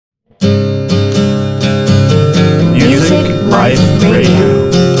Life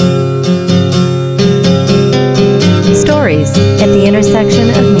Radio. Stories at the intersection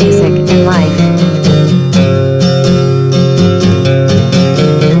of music and life.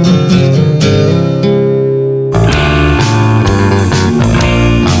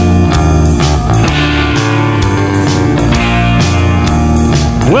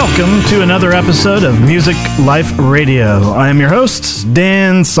 Welcome to another episode of Music Life Radio. I am your host,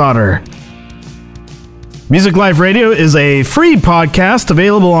 Dan Sauter. Music Life Radio is a free podcast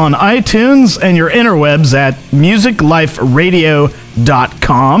available on iTunes and your interwebs at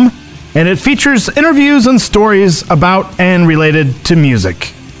musicliferadio.com, and it features interviews and stories about and related to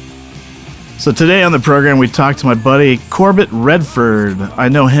music. So today on the program, we talked to my buddy Corbett Redford. I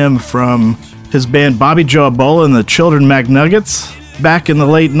know him from his band Bobby Joe Ebola and the Children McNuggets. Back in the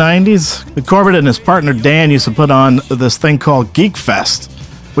late 90s, Corbett and his partner Dan used to put on this thing called Geek Fest,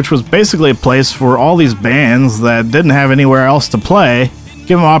 which was basically a place for all these bands that didn't have anywhere else to play.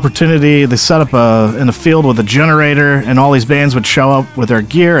 Give them an opportunity. They set up in a field with a generator, and all these bands would show up with their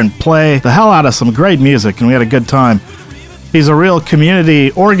gear and play the hell out of some great music, and we had a good time. He's a real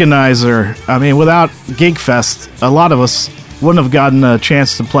community organizer. I mean, without Geek Fest, a lot of us wouldn't have gotten a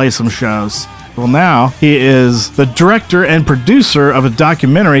chance to play some shows. Well, now he is the director and producer of a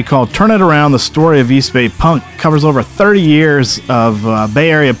documentary called Turn It Around, the Story of East Bay Punk. It covers over 30 years of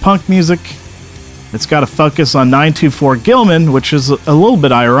Bay Area punk music. It's got a focus on 924 Gilman, which is a little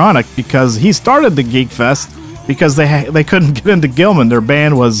bit ironic because he started the Geek Fest because they couldn't get into Gilman. Their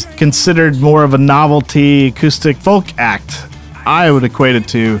band was considered more of a novelty acoustic folk act. I would equate it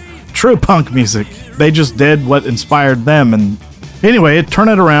to true punk music. They just did what inspired them, and anyway, Turn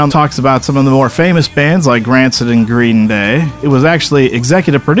It Around talks about some of the more famous bands like Rancid and Green Day. It was actually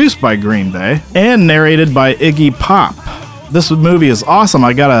executive produced by Green Day and narrated by Iggy Pop. This movie is awesome.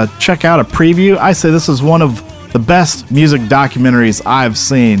 I gotta check out a preview. I say this is one of the best music documentaries I've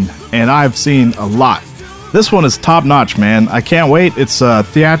seen, and I've seen a lot. This one is top notch, man. I can't wait. Its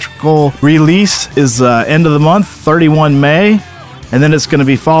theatrical release is end of the month, 31 May. And then it's going to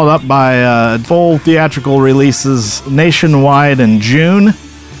be followed up by full theatrical releases nationwide in June.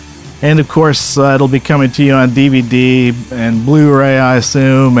 And of course, it'll be coming to you on DVD and Blu-ray, I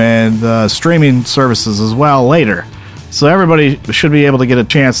assume, and streaming services as well later. So everybody should be able to get a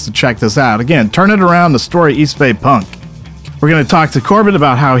chance to check this out. Again, Turn It Around, the Story East Bay Punk. We're going to talk to Corbett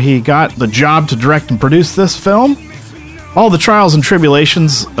about how he got the job to direct and produce this film, all the trials and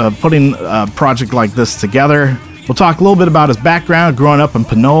tribulations of putting a project like this together. We'll talk a little bit about his background, growing up in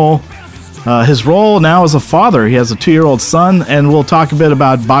Pinole, his role now as a father. He has a 2-year-old son, and we'll talk a bit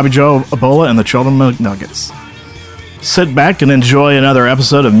about Bobby Joe Ebola and the Children McNuggets. Sit back and enjoy another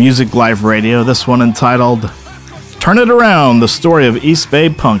episode of Music Life Radio, this one entitled Turn It Around, the Story of East Bay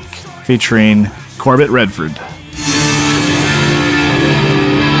Punk, featuring Corbett Redford.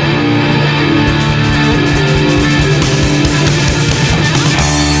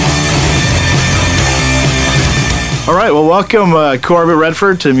 All right, well, welcome, Corbett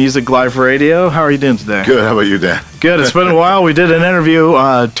Redford, to Music Life Radio. How are you doing today? Good. How about you, Dan? Good. It's been a while. We did an interview,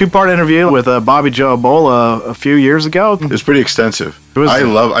 two-part interview with Bobby Joe Ebola a few years ago. It was pretty extensive.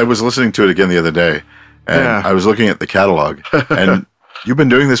 I was listening to it again the other day, and I was looking at the catalog, and you've been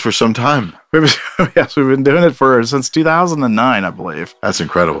doing this for some time. Yes, we've been doing it since 2009, I believe. That's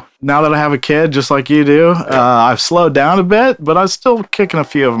incredible. Now that I have a kid, just like you do, I've slowed down a bit, but I'm still kicking a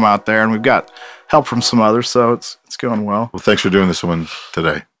few of them out there, and we've got help from some others, so it's going well. Well, thanks for doing this one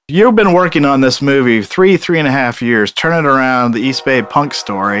today. You've been working on this movie three and a half years, Turn It Around, the East Bay Punk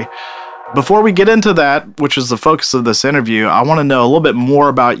story. Before we get into that, which is the focus of this interview, I want to know a little bit more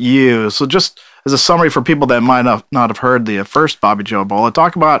about you. So just as a summary for people that might not have heard the first Bobby Joe Ebola,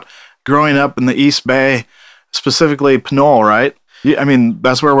 talk about growing up in the East Bay, specifically Pinole, right? I mean,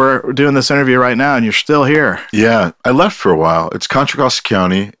 that's where we're doing this interview right now, and you're still here. Yeah, I left for a while. It's Contra Costa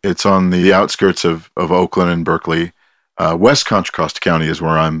County. It's on the outskirts of Oakland and Berkeley. West Contra Costa County is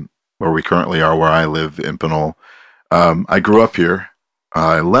where we currently are, where I live in Pinole. I grew up here.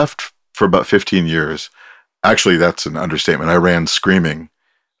 I left for about 15 years. Actually, that's an understatement. I ran screaming.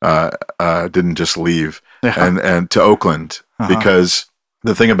 Didn't just leave and to Oakland because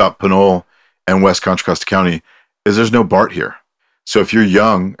the thing about Pinole and West Contra Costa County is there's no BART here. So if you're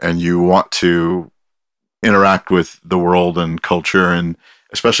young and you want to interact with the world and culture, and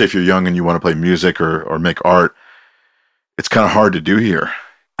especially if you're young and you want to play music or make art, it's kind of hard to do here.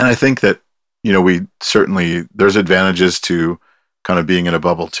 And I think that, there's advantages to kind of being in a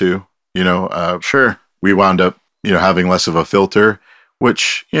bubble too. Sure. We wound up, having less of a filter,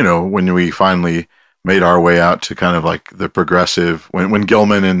 which, when we finally made our way out to kind of like the progressive, when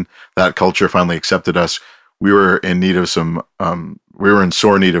Gilman and that culture finally accepted us, we were in need of some. We were in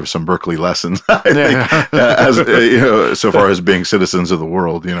sore need of some Berkeley lessons. I think, as so far as being citizens of the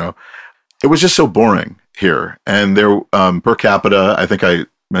world, it was just so boring here. And there, per capita, I think I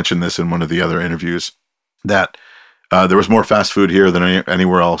mentioned this in one of the other interviews, that there was more fast food here than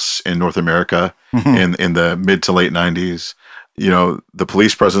anywhere else in North America in the mid to late 90s. The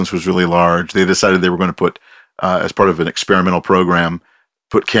police presence was really large. They decided they were going to put, as part of an experimental program,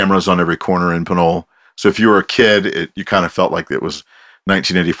 put cameras on every corner in Pinole. So if you were a kid, you kind of felt like it was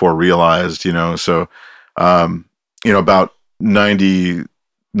 1984 realized, So, about 90,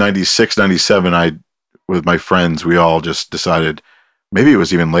 96, 97, with my friends, we all just decided, maybe it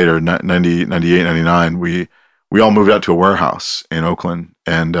was even later, 90, 98, 99, we all moved out to a warehouse in Oakland,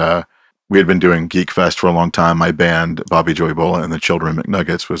 and we had been doing Geek Fest for a long time. My band, Bobby Joey Bola and the Children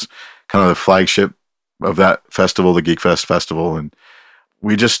McNuggets, was kind of the flagship of that festival, the Geek Fest festival, and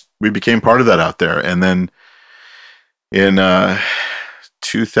we became part of that out there. And then in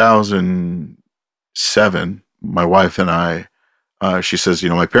 2007, my wife and I, she says,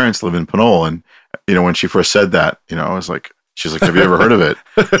 my parents live in Pinole, and when she first said that, I was like, she's like, have you ever heard of it?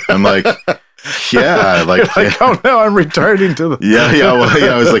 I'm like, yeah, oh no, I'm returning to the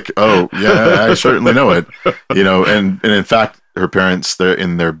I was like, oh yeah, I certainly know it, and in fact, her parents, they're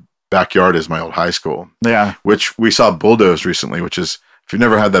in their backyard is my old high school, which we saw bulldozed recently, which is, if you've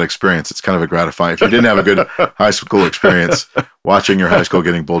never had that experience, it's kind of a gratifying. If you didn't have a good high school experience, watching your high school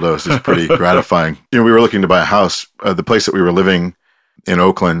getting bulldozed is pretty gratifying. We were looking to buy a house. The place that we were living in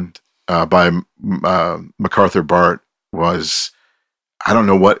Oakland by MacArthur Bart was, I don't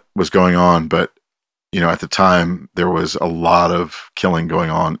know what was going on, but at the time there was a lot of killing going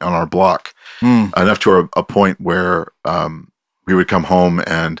on our block, enough to a point where we would come home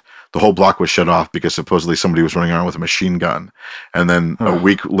and the whole block was shut off because supposedly somebody was running around with a machine gun. And then a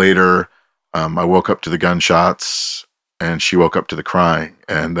week later, I woke up to the gunshots and she woke up to the crying.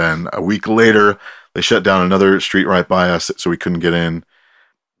 And then a week later, they shut down another street right by us so we couldn't get in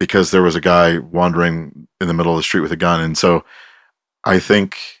because there was a guy wandering in the middle of the street with a gun. And so I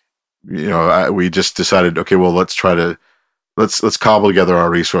think, we just decided, okay, well, let's cobble together our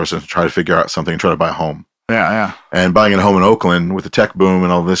resources and try to figure out something and try to buy a home. Yeah. And buying a home in Oakland with the tech boom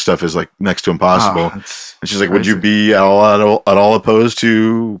and all this stuff is like next to impossible. And she's like, crazy. Would you be at all opposed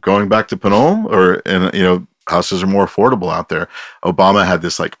to going back to Pinole? Houses are more affordable out there. Obama had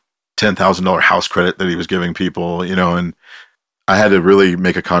this like $10,000 house credit that he was giving people, and I had to really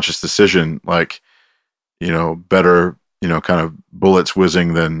make a conscious decision, like, better, kind of bullets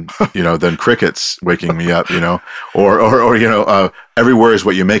whizzing than crickets waking me up, or everywhere is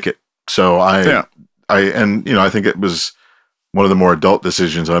what you make it. So I think it was one of the more adult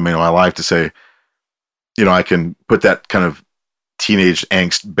decisions I made in my life to say, I can put that kind of teenage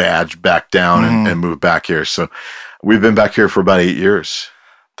angst badge back down and move back here. So we've been back here for about 8 years.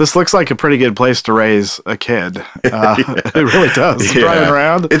 This looks like a pretty good place to raise a kid. It really does. Yeah. Driving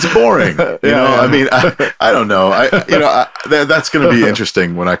around, it's boring. I mean, I don't know. That's going to be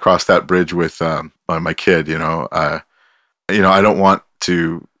interesting when I cross that bridge with my kid. I don't want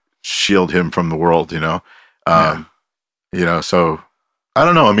to shield him from the world. So I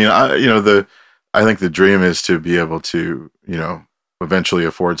don't know. I mean, I think the dream is to be able to eventually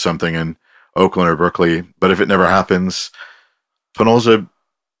afford something in Oakland or Berkeley. But if it never happens, Pinole's a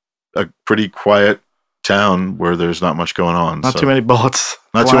pretty quiet town where there's not much going on. Not too many bullets.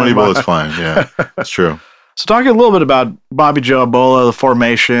 Not too many bullets flying. Yeah, that's true. So talking a little bit about Bobby Joe Bola, the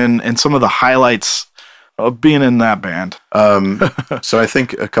formation, and some of the highlights of being in that band. So I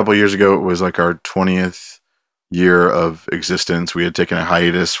think a couple of years ago, it was like our 20th year of existence. We had taken a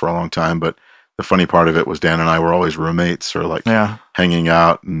hiatus for a long time, but the funny part of it was Dan and I were always roommates or hanging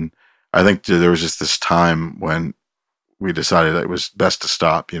out. And I think there was just this time when we decided that it was best to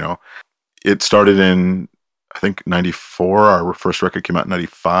stop. It started in, I think, 94. Our first record came out in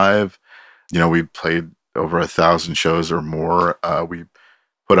 95. We played over 1,000 shows or more. We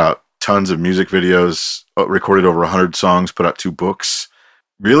put out tons of music videos, recorded over 100 songs, put out 2 books,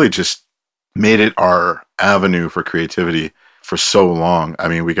 really just made it our avenue for creativity for so long. I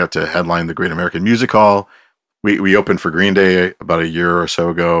mean, we got to headline the Great American Music Hall. We opened for Green Day about a year or so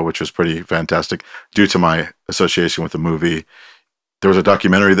ago, which was pretty fantastic due to my association with the movie. There was a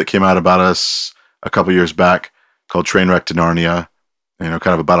documentary that came out about us a couple years back called Trainwreck to Narnia,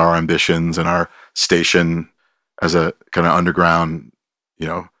 kind of about our ambitions and our station as a kind of underground,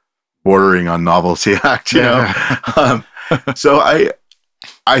 bordering on novelty act, So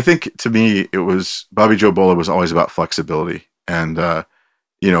I think to me, it was Bobby Joe Bola was always about flexibility. And,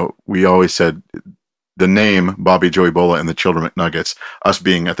 we always said the name Bobby Joey Bola and the Children McNuggets, us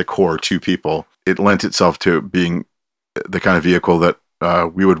being at the core 2 people, it lent itself to being the kind of vehicle that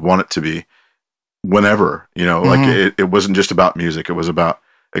we would want it to be whenever, like it wasn't just about music. It was about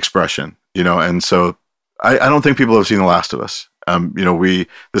expression, and so I don't think people have seen The Last of Us.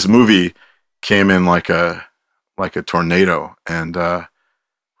 This movie came in like a tornado, and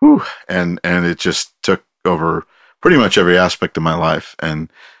and it just took over pretty much every aspect of my life. And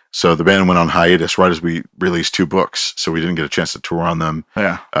so the band went on hiatus right as we released 2 books, so we didn't get a chance to tour on them.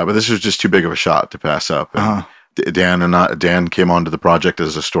 Yeah. But this was just too big of a shot to pass up. And Dan came onto the project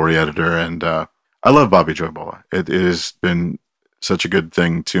as a story editor, and I love Bobby Joe Bola. It has been such a good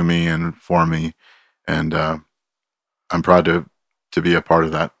thing to me and for me, and I'm proud to be a part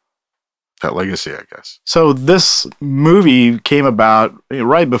of that legacy, I guess. So this movie came about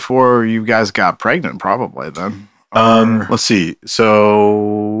right before you guys got pregnant, probably then. Let's see.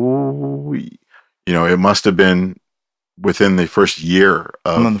 So, it must have been within the first year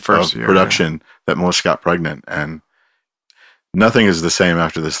of production that Melissa got pregnant, and nothing is the same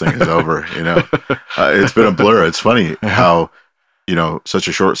after this thing is over. It's been a blur. It's funny how, such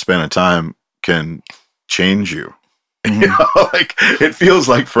a short span of time can change you. Like it feels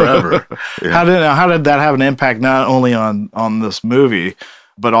like forever. Yeah. How did that have an impact not only on this movie,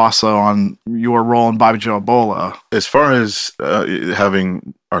 but also on your role in Bobby Joe Bola? As far as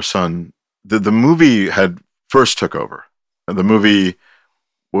having our son, the movie had first took over. The movie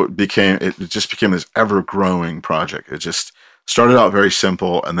just became this ever growing project. It just started out very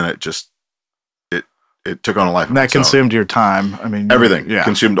simple, and then it took on a life. And that consumed your time. I mean, everything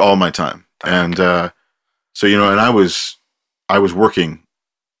consumed all my time, and so and I was working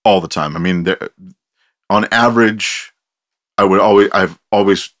all the time. I mean, on average, I've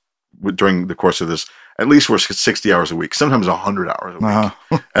always during the course of this at least work 60 hours a week, sometimes 100 hours a week.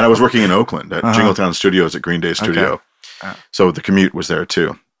 And I was working in Oakland at Jingletown Studios at Green Day Studio. Okay. So the commute was there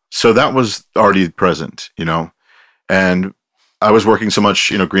too. So that was already present, and I was working so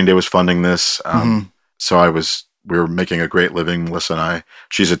much, Green Day was funding this. So we were making a great living, Melissa and I.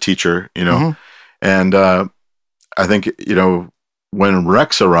 She's a teacher, and I think, when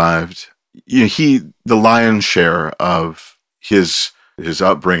Rex arrived, the lion's share of his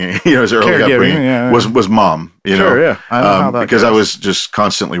upbringing, his early upbringing was mom, Sure, yeah. I know how that because goes. I was just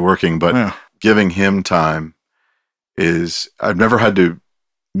constantly working, but giving him time I've never had to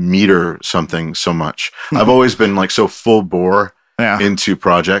meter something so much. I've always been like so full bore into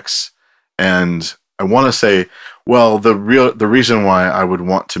projects, and I want to say, well, the reason why I would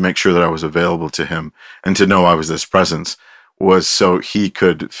want to make sure that I was available to him and to know I was this presence was so he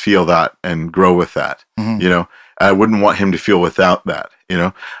could feel that and grow with that. I wouldn't want him to feel without that,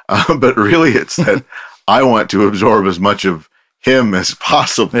 but really it's that I want to absorb as much of him as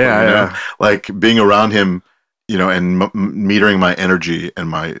possible, like being around him, and metering my energy and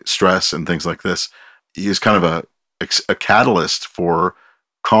my stress and things like this. He's kind of a catalyst for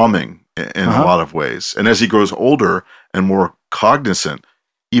calming in a lot of ways. And as he grows older and more cognizant,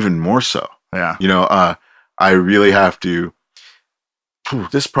 even more so. Yeah. I really have to.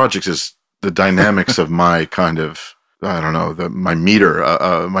 This project is the dynamics of my kind of, I don't know, my meter,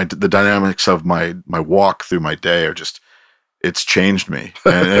 the dynamics of my walk through my day are just, it's changed me,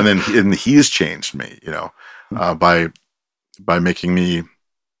 and then he's changed me, by making me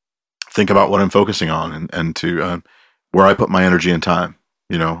think about what I'm focusing on and to where I put my energy and time,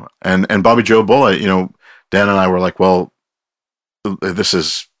 and Bobby Joe Bola, Dan and I were like, well, this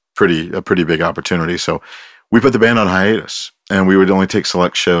is a pretty big opportunity, so we put the band on hiatus, and we would only take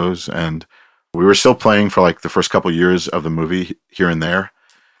select shows, and we were still playing for like the first couple years of the movie here and there.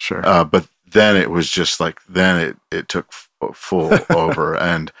 Sure. But then it was just like, it took full over,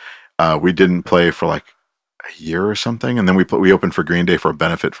 and we didn't play for like a year or something. And then we opened for Green Day for a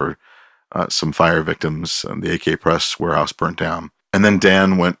benefit for some fire victims, and the AK Press warehouse burnt down. And then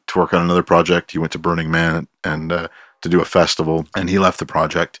Dan went to work on another project. He went to Burning Man and to do a festival, and he left the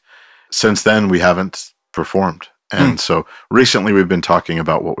project. Since then, we haven't performed. And so recently we've been talking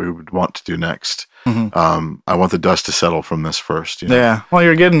about what we would want to do next. I want the dust to settle from this first. Yeah. Well,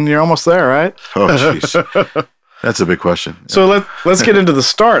 you're almost there, right? Oh, jeez. That's a big question. Yeah. So let's get into the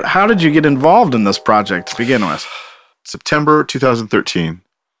start. How did you get involved in this project to begin with? September 2013,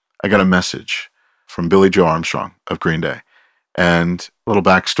 I got a message from Billy Joe Armstrong of Green Day. And a little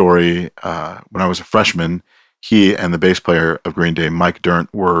backstory, when I was a freshman, he and the bass player of Green Day, Mike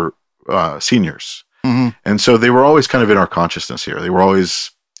Dirnt, were seniors. And so they were always kind of in our consciousness here. They were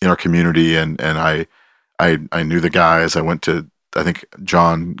always in our community, and I knew the guys. I went to, I think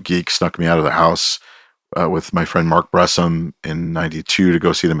John Geek snuck me out of the house with my friend Mark Bressum in '92 to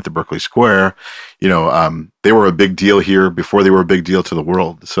go see them at the Berkeley Square. They were a big deal here before they were a big deal to the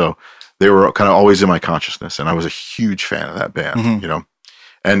world. So they were kind of always in my consciousness, and I was a huge fan of that band, you know,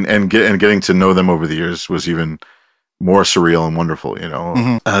 and getting to know them over the years was even more surreal and wonderful, you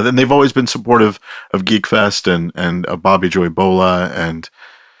know. Then they've always been supportive of Geek Fest and of Bobby Joy Bola. And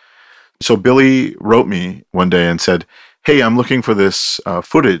so Billy wrote me one day and said, hey, I'm looking for this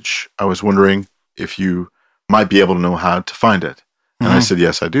footage. I was wondering if you might be able to know how to find it. And I said,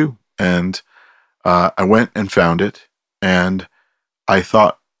 yes, I do. And I went and found it. And I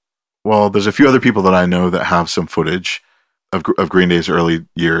thought, well, there's a few other people that I know that have some footage of Green Day's early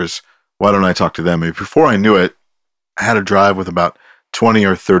years. Why don't I talk to them? And before I knew it, I had a drive with about 20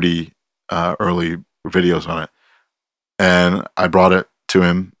 or 30 early videos on it. And I brought it to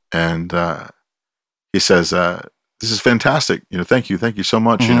him, and he says, this is fantastic. You know, thank you so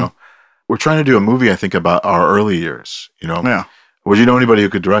much. You know, we're trying to do a movie, I think, about our early years, you know. Yeah. Would you know anybody who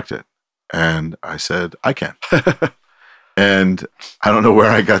could direct it? And I said, I can. And I don't know where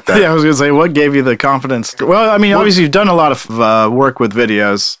I got that. Yeah, I was going to say, what gave you the confidence? Well, I mean, obviously you've done a lot of work with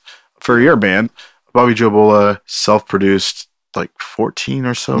videos for your band. Bobby Joe Bola self-produced like 14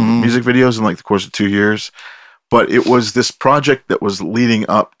 or so music videos in like the course of 2 years. But it was this project that was leading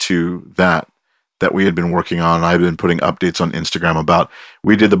up to that we had been working on. I've been putting updates on Instagram about.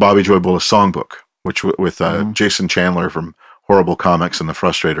 We did the Bobby Joy Bola songbook, which with Jason Chandler from Horrible Comics and the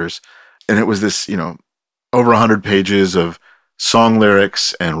Frustrators. And it was this, you know, over 100 pages of song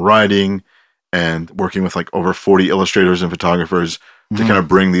lyrics and writing, and working with like over 40 illustrators and photographers to kind of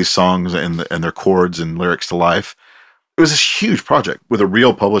bring these songs and their chords and lyrics to life. It was this huge project with a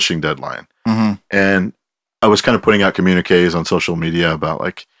real publishing deadline. And I was kind of putting out communiques on social media about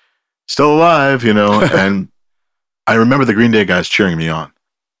like, still alive, you know, and I remember the Green Day guys cheering me on.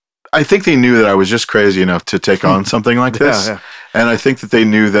 I think they knew that I was just crazy enough to take on something like this. Yeah. And I think that they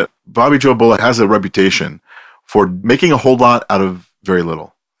knew that Bobby Joe Bola has a reputation for making a whole lot out of very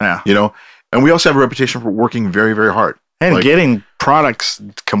little. Yeah. You know, and we also have a reputation for working very, very hard. And like, getting products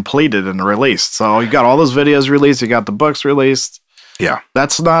completed and released. So you got all those videos released, you got the books released. Yeah.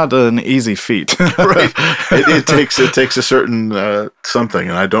 That's not an easy feat. Right. It takes a certain something,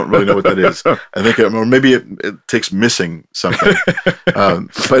 and I don't really know what that is. I think, or maybe it takes missing something.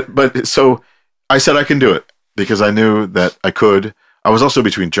 But so I said I can do it because I knew that I could. I was also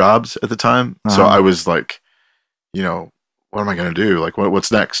between jobs at the time. So I was like, you know, what am I going to do? Like,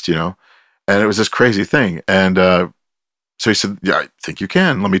 what's next, you know? And it was this crazy thing. And so he said, yeah, I think you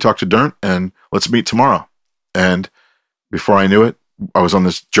can. Let me talk to Dirnt, and let's meet tomorrow. And before I knew it, I was on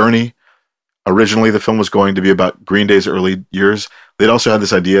this journey. Originally, the film was going to be about Green Day's early years. They'd also had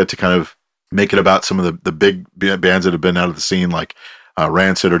this idea to kind of make it about some of the big bands that have been out of the scene, like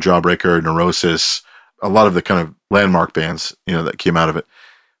Rancid or Jawbreaker, Neurosis, a lot of the kind of landmark bands, you know, that came out of it.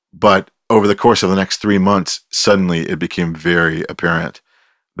 But over the course of the next 3 months, suddenly it became very apparent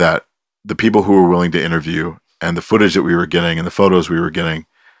that the people who were willing to interview and the footage that we were getting and the photos we were getting,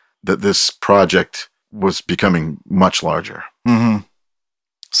 that this project was becoming much larger.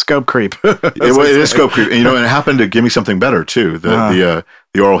 Scope creep. It is scope creep. And, you know, and it happened to give me something better too. The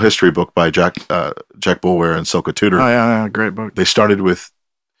oral history book by Jack Boulware and Silka Tudor. Oh yeah, great book. They started with,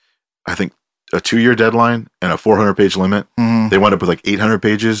 I think, a 2-year deadline and a 400-page limit. They wound up with like 800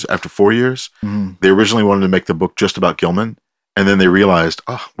 pages after 4 years. They originally wanted to make the book just about Gilman, and then they realized,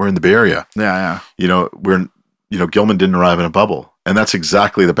 oh, we're in the Bay Area. Yeah. You know, Gilman didn't arrive in a bubble. And that's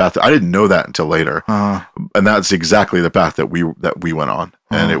exactly the path. I didn't know that until later. And that's exactly the path that we went on.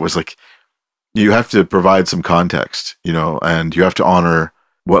 And it was like, you have to provide some context, you know, and you have to honor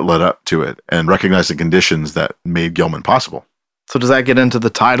what led up to it and recognize the conditions that made Gilman possible. So does that get into the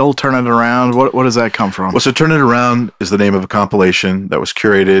title, Turn It Around? What does that come from? Well, so Turn It Around is the name of a compilation that was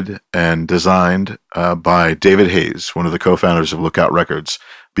curated and designed by David Hayes, one of the co-founders of Lookout Records.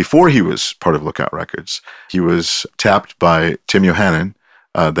 Before he was part of Lookout Records, he was tapped by Tim Yohannan,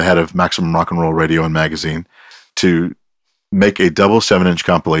 the head of Maximum Rock and Roll Radio and Magazine, to make a double 7-inch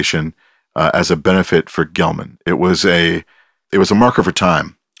compilation as a benefit for Gilman. It was a marker for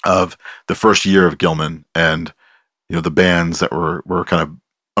time of the first year of Gilman and, you know, the bands that were kind of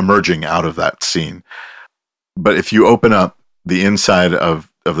emerging out of that scene. But if you open up the inside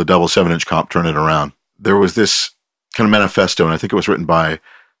of the double 7-inch comp, Turn It Around, there was this kind of manifesto, and I think it was written by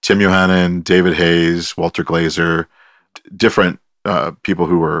Tim Yohannan, David Hayes, Walter Glazer, different people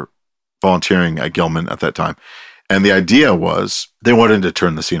who were volunteering at Gilman at that time. And the idea was they wanted to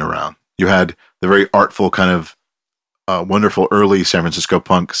turn the scene around. You had the very artful kind of wonderful early San Francisco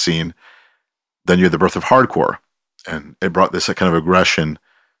punk scene. Then you had the birth of hardcore, and it brought this kind of aggression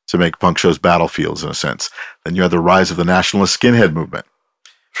to make punk shows battlefields in a sense. Then you had the rise of the nationalist skinhead movement.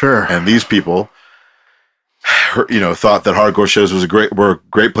 Sure. And these people thought that hardcore shows were a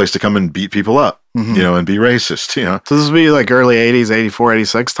great place to come and beat people up, and be racist, So this would be like early 80s, 84,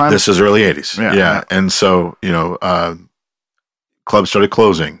 86 time? This is early 80s. Yeah. And so, clubs started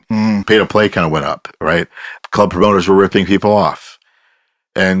closing. Pay to play kind of went up, right? Club promoters were ripping people off.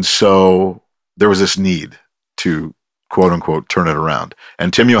 And so there was this need to, quote unquote, turn it around.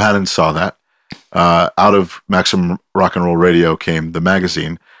 And Tim Yohannan saw that. Out of Maximum Rock and Roll Radio came the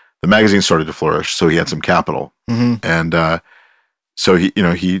magazine. The magazine started to flourish, so he had some capital. And so he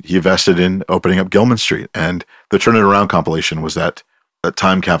invested in opening up Gilman Street. And the Turn It Around compilation was that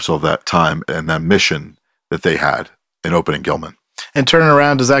time capsule of that time and that mission that they had in opening Gilman. And Turn It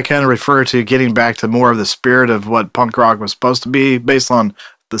Around, does that kind of refer to getting back to more of the spirit of what punk rock was supposed to be based on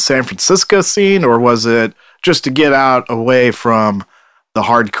the San Francisco scene, or was it just to get out away from the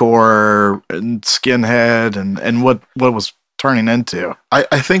hardcore and skinhead and what was turning into?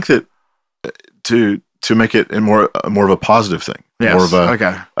 I think that to make it in more of a positive thing, more of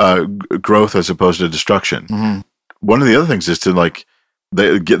a growth as opposed to destruction. One of the other things is to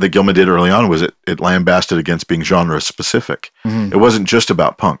that Gilman did early on was it lambasted against being genre specific. It wasn't just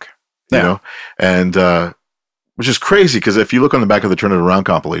about punk, and which is crazy because if you look on the back of the Turn It Around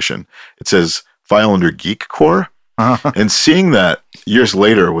compilation, it says file under geekcore. And seeing that years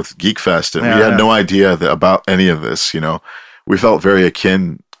later with Geek Fest, and we had no idea about any of this, we felt very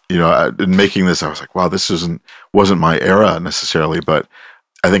akin, in making this. I was like, wow, this wasn't my era necessarily, but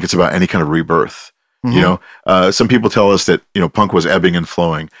I think it's about any kind of rebirth. Some people tell us that, punk was ebbing and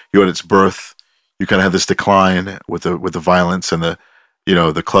flowing. You had its birth, you kind of had this decline with the violence and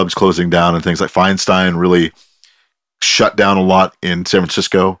the clubs closing down and things like Feinstein really shut down a lot in San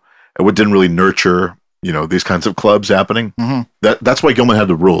Francisco. It didn't really nurture these kinds of clubs happening. That's why Gilman had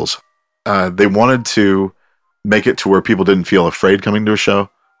the rules. They wanted to make it to where people didn't feel afraid coming to a show.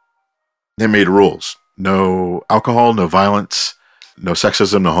 They made rules. No alcohol, no violence, no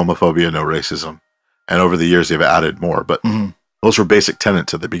sexism, no homophobia, no racism. And over the years, they've added more. But those were basic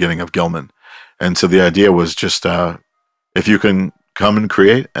tenets at the beginning of Gilman. And so the idea was just if you can come and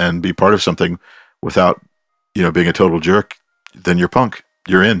create and be part of something without being a total jerk, then you're punk.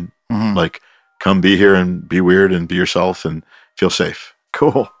 You're in. Come be here and be weird and be yourself and feel safe.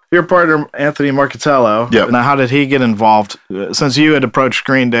 Cool. Your partner, Anthony Marcatello. Yep. Now, how did he get involved? Since you had approached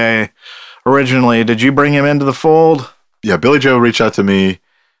Green Day originally, did you bring him into the fold? Yeah, Billy Joe reached out to me.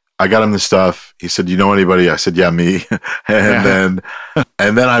 I got him the stuff. He said, "You know anybody?" I said, "Yeah, me." and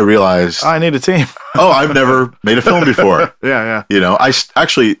then I realized I need a team. I've never made a film before. Yeah.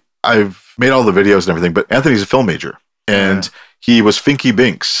 I've made all the videos and everything, but Anthony's a film major, and he was Finky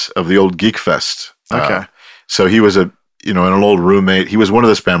Binks of the old Geek Fest. Okay. So he was an old roommate. He was one of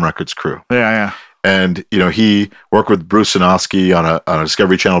the Spam Records crew. Yeah. And, he worked with Bruce Sinofsky on a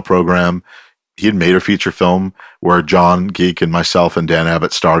Discovery Channel program. He had made a feature film where John Geek and myself and Dan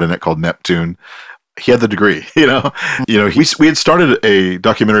Abbott starred in it called Neptune. He had the degree, we had started a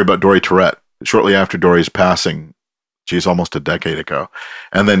documentary about Dori Tourette shortly after Dori's passing. Geez, almost a decade ago.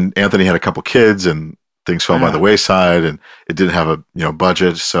 And then Anthony had a couple kids and things fell by the wayside, and it didn't have a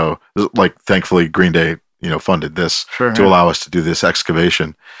budget. So thankfully Green Day funded this to allow us to do this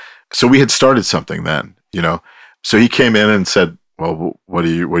excavation. So we had started something then, So he came in and said, "Well, what are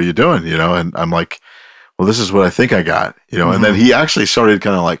you doing?" And I'm like, "Well, this is what I think I got." And then he actually started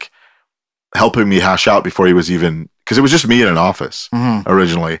kind of helping me hash out before he was even, because it was just me in an office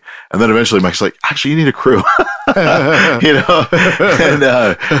originally, and then eventually Mike's like, "Actually, you need a crew." And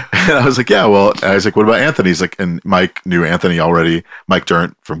I was like, "Yeah, well," and I was like, "What about Anthony?" He's like, and Mike knew Anthony already, Mike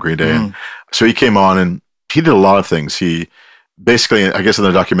Dirnt from Green Day. And so he came on and he did a lot of things. He basically, I guess in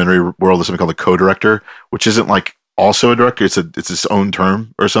the documentary world, there's something called a co-director, which isn't also a director. It's its own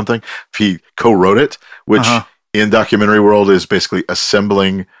term or something. He co-wrote it, which in documentary world is basically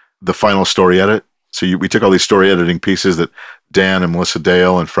assembling the final story edit. So we took all these story editing pieces that Dan and Melissa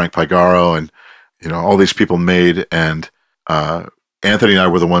Dale and Frank Pagaro and all these people made, and Anthony and I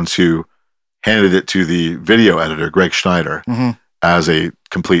were the ones who handed it to the video editor, Greg Schneider, as a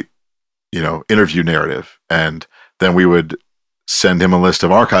complete interview narrative, and then we would send him a list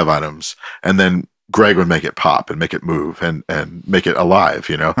of archive items, and then Greg would make it pop and make it move and make it alive.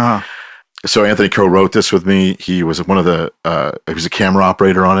 So Anthony co-wrote this with me. He was one of he was a camera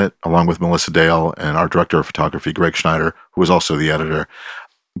operator on it, along with Melissa Dale and our director of photography, Greg Schneider, who was also the editor.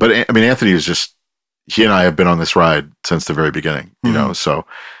 But Anthony is he and I have been on this ride since the very beginning, so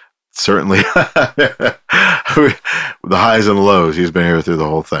certainly the highs and lows, he's been here through the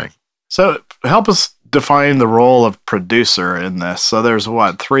whole thing. So help us define the role of producer in this. So there's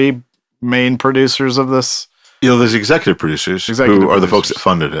 3 main producers of this? There's executive producers who are the folks that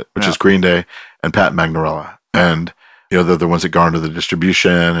funded it, which is Green Day. and Pat Magnarella. And, they're the ones that garner the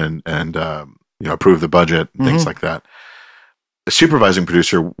distribution and approve the budget and things like that. The supervising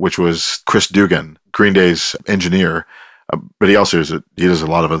producer, which was Chris Dugan, Green Day's engineer, but he also he does a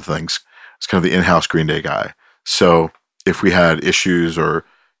lot of other things. It's kind of the in-house Green Day guy. So if we had issues or,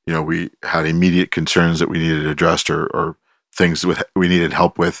 we had immediate concerns that we needed addressed or things we needed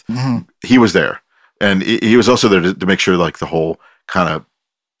help with, he was there. And he was also there to make sure like the whole kind of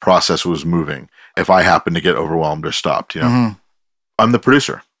process was moving. If I happened to get overwhelmed or stopped, I'm the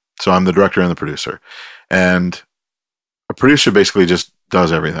producer. So I'm the director and the producer. And a producer basically just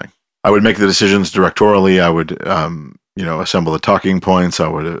does everything. I would make the decisions directorially. I would, assemble the talking points. I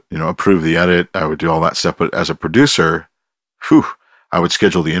would, approve the edit. I would do all that stuff. But as a producer, I would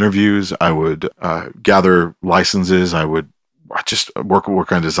schedule the interviews. I would gather licenses. I would just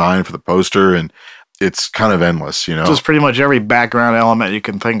work on design for the poster. And it's kind of endless, Just pretty much every background element you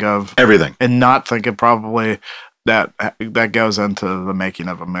can think of. Everything. And not thinking probably that goes into the making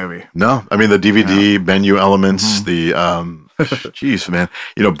of a movie. No, I mean, the DVD menu elements, the, geez, man,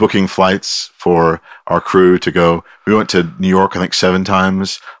 booking flights for our crew to go. We went to New York, I think 7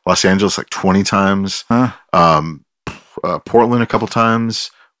 times, Los Angeles, like 20 times, Portland a couple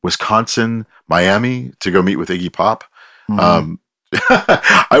times, Wisconsin, Miami to go meet with Iggy Pop.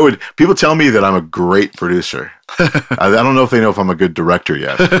 People tell me that I'm a great producer. I don't know if they know if I'm a good director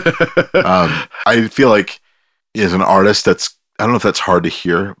yet. I feel like as an artist, I don't know if that's hard to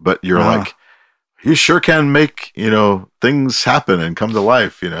hear, but you're like, you sure can make, things happen and come to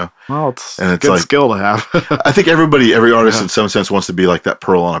life, Well, it's a good skill to have. I think every artist in some sense wants to be like that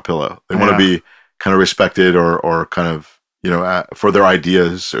pearl on a pillow. They want to be kind of respected or kind of, for their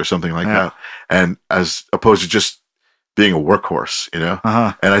ideas or something like that. And as opposed to just being a workhorse,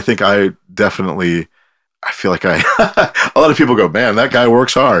 And I think I feel like a lot of people go, man, that guy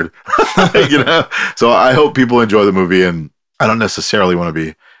works hard, So I hope people enjoy the movie, and I don't necessarily want to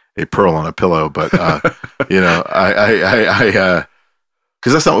be a pearl on a pillow, but I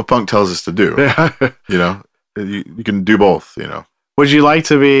because that's not what punk tells us to do. You can do both. Would you like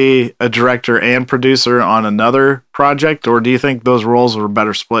to be a director and producer on another project, or do you think those roles were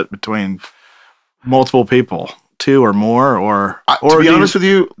better split between multiple people, 2 or more, or to be honest with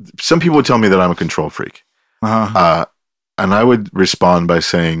you, some people would tell me that I'm a control freak. And I would respond by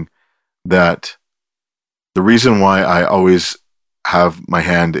saying that the reason why I always have my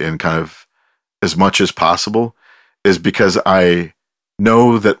hand in kind of as much as possible is because I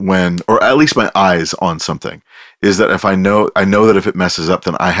know that or at least my eyes on something, is that if I know that if it messes up,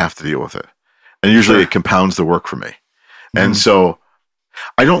 then I have to deal with it. And usually it compounds the work for me. And so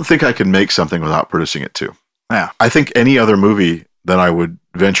I don't think I can make something without producing it too. Yeah. I think any other movie that I would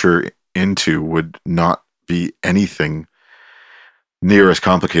venture into would not be anything near as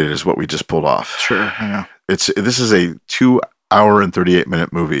complicated as what we just pulled off. Sure. Yeah. This is a 2-hour and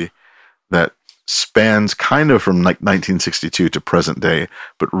 38-minute movie that spans kind of from like 1962 to present day,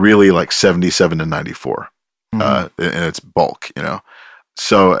 but really like 77 to 94 in its bulk,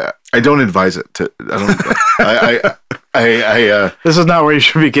 So I don't advise it to. This is not where you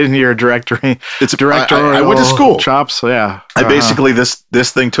should be getting your directory. It's directorial. I went to school. Chops. Yeah. I basically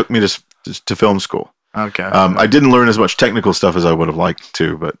this thing took me to film school. Okay. I didn't learn as much technical stuff as I would have liked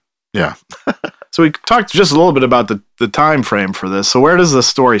to, but yeah. So we talked just a little bit about the time frame for this. So where does the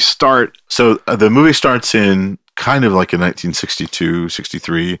story start? So the movie starts in kind of like in 1962,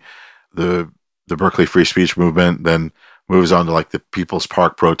 63, the Berkeley free speech movement, then moves on to like the People's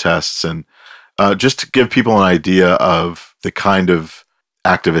Park protests, and just to give people an idea of the kind of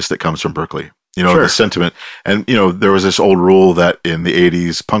activist that comes from Berkeley, Sure. The sentiment. And, there was this old rule that in the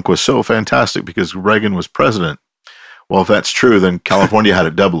 80s, punk was so fantastic because Reagan was president. Well, if that's true, then California had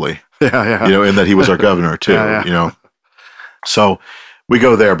it doubly. Yeah. In that he was our governor too, Yeah. So we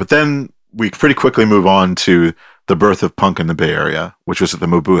go there, but then we pretty quickly move on to the birth of punk in the Bay Area, which was at the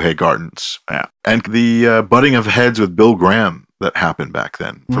Mabuhay Gardens. Yeah. And the butting of heads with Bill Graham that happened back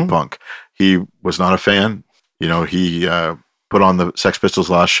then for punk. He was not a fan. He put on the Sex Pistols'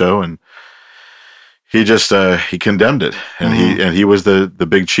 last show, and he just he condemned it, and he was the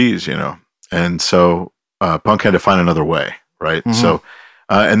big cheese, And so punk had to find another way, right? So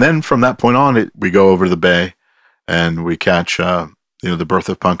and then from that point on, we go over to the Bay, and we catch the birth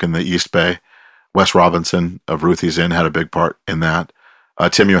of punk in the East Bay. Wes Robinson of Ruthie's Inn had a big part in that.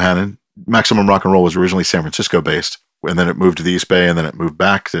 Tim Yohannan. Maximum Rock and Roll was originally San Francisco based, and then it moved to the East Bay, and then it moved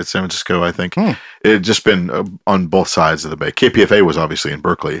back to San Francisco, I think. It had just been on both sides of the Bay. KPFA was obviously in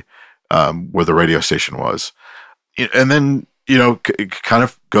Berkeley, where the radio station was. And then, it kind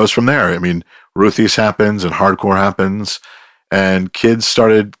of goes from there. I mean, Ruthie's happens, and hardcore happens, and kids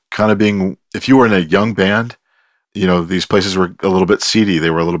started kind of being, if you were in a young band, these places were a little bit seedy. They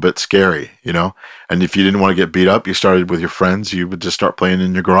were a little bit scary, and if you didn't want to get beat up, you started with your friends. You would just start playing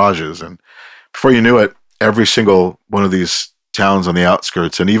in your garages. And before you knew it, every single one of these towns on the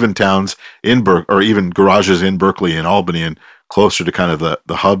outskirts, and even towns in or even garages in Berkeley and Albany and closer to kind of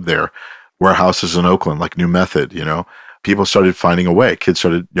the hub there, warehouses in Oakland, like New Method, people started finding a way.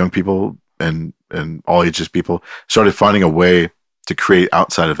 Young people and all ages people started finding a way to create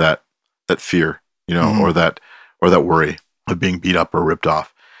outside of that fear, or that worry of being beat up or ripped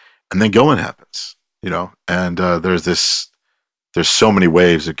off. And then Gilman happens, and there's so many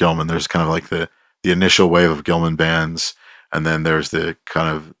waves of Gilman. There's kind of like the initial wave of Gilman bands, and then there's the kind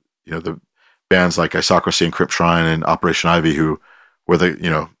of, the bands like Isocracy and Crypt Shrine and Operation Ivy, who were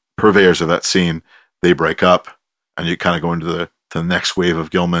the, purveyors of that scene. They break up, and you kind of go into the next wave of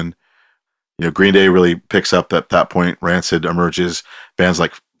Gilman. Green Day really picks up at that point. Rancid emerges. Bands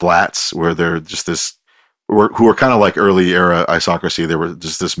like Blatz, where they're just who were kind of like early era Isocracy. They were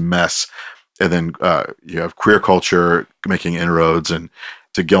just this mess. And then you have Queer Culture making inroads and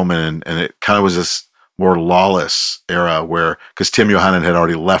to Gilman, and it kind of was this more lawless era because Tim Yohannan had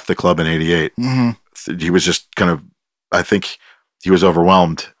already left the club in '88. Mm-hmm. He was just kind of, I think he was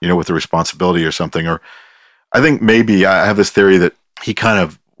overwhelmed, with the responsibility or something. Or I think maybe I have this theory that he kind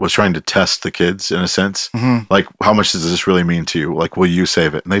of was trying to test the kids in a sense. Mm-hmm. Like, how much does this really mean to you? Like, will you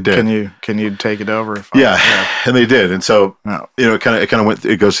save it? And they did. Can you take it over? Yeah. And they did. And so,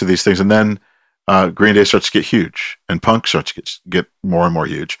 it goes through these things. And then Green Day starts to get huge, and punk starts to get more and more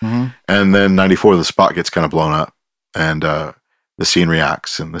huge. Mm-hmm. And then '94, the spot gets kind of blown up, and the scene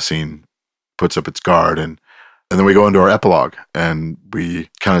reacts, and the scene puts up its guard. And then we go into our epilogue, and we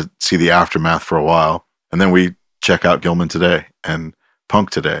kind of see the aftermath for a while. And then we check out Gilman today and punk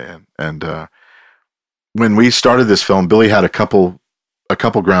today. And when we started this film, Billy had a couple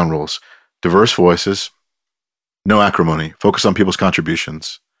ground rules: diverse voices, no acrimony, focus on people's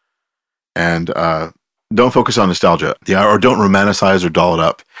contributions, and don't focus on nostalgia, or don't romanticize or doll it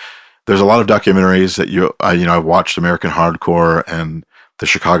up. There's a lot of documentaries that I watched, American Hardcore and the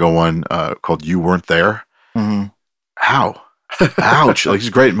Chicago one called "You Weren't There." Mm-hmm. How? Ouch! Like, it's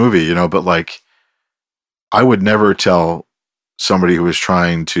a great movie, but like, I would never tell somebody who was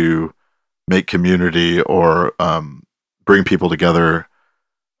trying to make community or bring people together,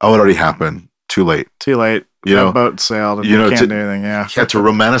 oh, it already happened. Too late. The boat sailed and you can't do anything. Yeah. Yeah. To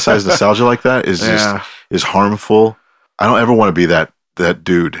romanticize nostalgia like that is is harmful. I don't ever want to be that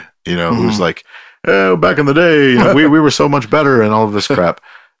dude, mm-hmm. who's like, oh, back in the day, we were so much better and all of this crap.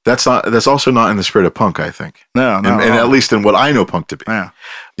 That's also not in the spirit of punk, I think. No. And at least in what I know punk to be. Yeah.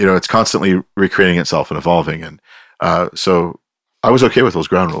 It's constantly recreating itself and evolving. And so I was okay with those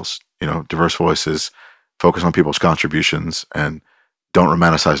ground rules, diverse voices, focus on people's contributions, and don't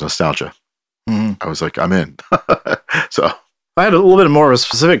romanticize nostalgia. Mm-hmm. I was like, I'm in. So I had a little bit more of a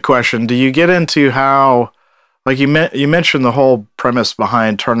specific question. Do you get into how, like you mentioned the whole premise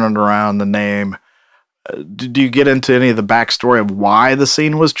behind Turning Around the name. Do you get into any of the backstory of why the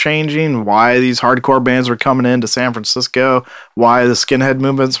scene was changing, why these hardcore bands were coming into San Francisco, why the skinhead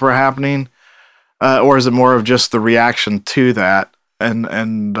movements were happening? Or is it more of just the reaction to that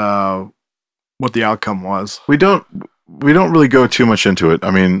and what the outcome was? We don't really go too much into it.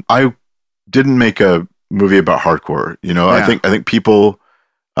 I mean, I didn't make a movie about hardcore. I think people,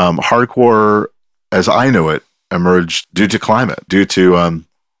 hardcore as I know it, emerged due to climate, due to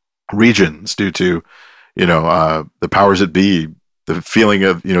regions, due to the powers that be, the feeling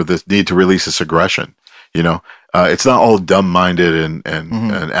of the need to release this aggression. It's not all dumb-minded and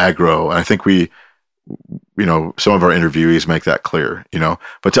mm-hmm. and aggro. And I think we, some of our interviewees make that clear.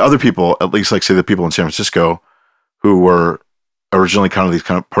 But to other people, at least, like say the people in San Francisco who were originally kind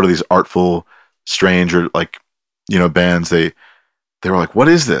of part of these artful, strange, or like bands, they were like, what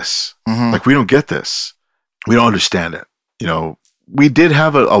is this? Mm-hmm. Like, we don't get this. We don't understand it. We did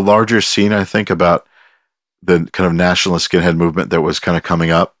have a larger scene, I think, about the kind of nationalist skinhead movement that was kind of coming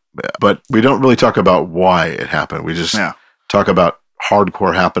up, but we don't really talk about why it happened. We just talk about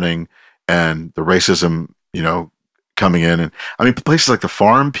hardcore happening and the racism, coming in. And I mean, places like the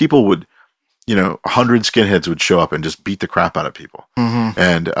Farm, people would, 100 skinheads would show up and just beat the crap out of people. Mm-hmm.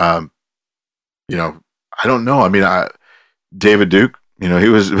 And, I don't know. I mean, David Duke, he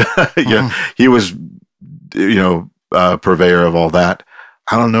was, mm-hmm. he was, purveyor of all that.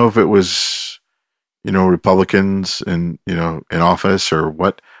 I don't know if it was, Republicans in office, or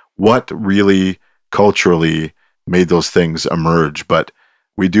what really culturally made those things emerge. But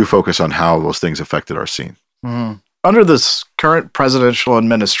we do focus on how those things affected our scene. Mm-hmm. Under this current presidential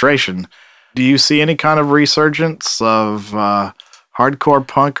administration, Do you see any kind of resurgence of hardcore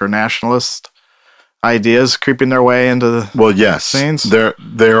punk or nationalist ideas creeping their way into the yes, scenes?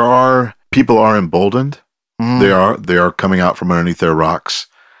 There are people are emboldened. Mm-hmm. They are coming out from underneath their rocks,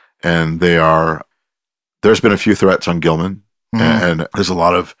 and there's been a few threats on Gilman, Mm-hmm. and there's a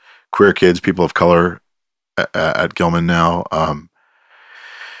lot of queer kids, people of color at Gilman now,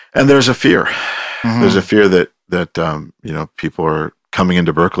 and there's a fear. Mm-hmm. There's a fear that people are coming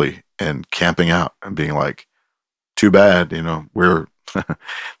into Berkeley and camping out and being like, too bad, we're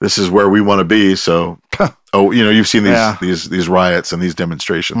this is where we want to be. So, you've seen these riots and these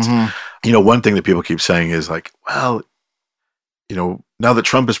demonstrations. Mm-hmm. One thing that people keep saying is like, well, now that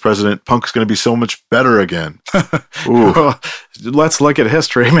Trump is president, punk's going to be so much better again. Well, let's look at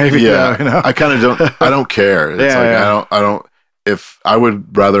history, maybe. Yeah, I kind of I don't care. It's I don't. If I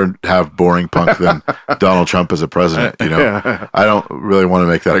would rather have boring punk than Donald Trump as a president, I don't really want to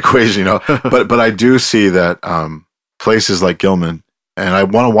make that equation, But I do see that places like Gilman, and I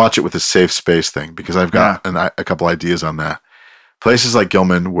want to watch it with a safe space thing because I've got a couple ideas on that. Places like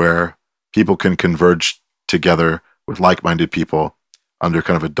Gilman where people can converge together with like-minded people under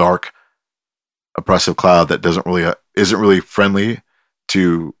kind of a dark, oppressive cloud that isn't really friendly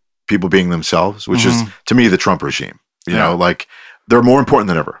to people being themselves, which is to me the Trump regime. Like they're more important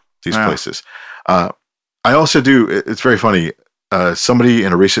than ever. These places. I also do. It's very funny. Somebody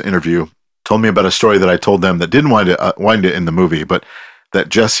in a recent interview told me about a story that I told them that didn't wind it in the movie, but that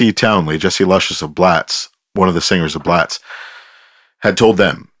Jesse Luscious of Blatz, one of the singers of Blatz, had told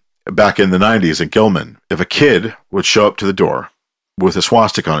them back in the 90s at Gilman, if a kid would show up to the door with a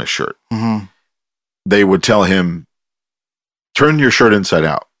swastika on his shirt, they would tell him, turn your shirt inside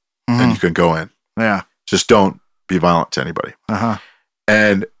out and you can go in. Yeah. Just don't be violent to anybody. Uh-huh.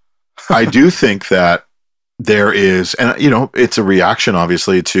 And I do think that there is, and it's a reaction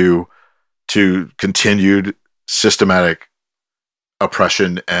obviously to continued systematic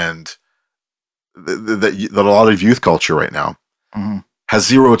oppression and that a lot of youth culture right now has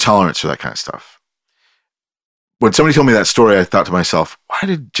zero tolerance for that kind of stuff. When somebody told me that story, I thought to myself, why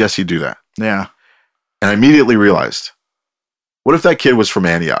did Jesse do that? Yeah. And I immediately realized, what if that kid was from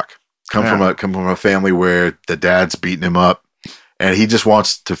Antioch, come from a family where the dad's beating him up and he just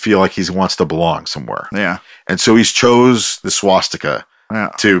wants to feel like he wants to belong somewhere. Yeah. And so he's chose the swastika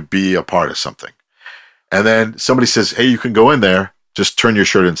to be a part of something. And then somebody says, hey, you can go in there, just turn your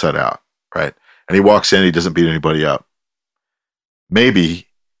shirt inside out, right? And he walks in, he doesn't beat anybody up. Maybe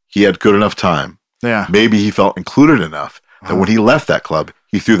he had good enough time. Yeah. Maybe he felt included enough that when he left that club,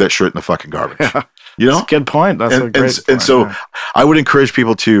 he threw that shirt in the fucking garbage. Yeah. That's a good point. That's a great point. And so I would encourage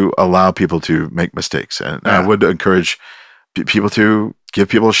people to allow people to make mistakes. And I would encourage people to give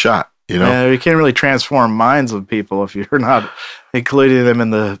people a shot. Yeah, you can't really transform minds of people if you're not including them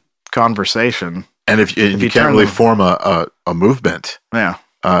in the conversation. And if you can't really form a movement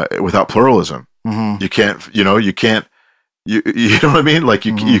without pluralism, you can't, you know what I mean? Like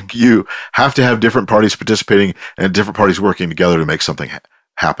you have to have different parties participating and different parties working together to make something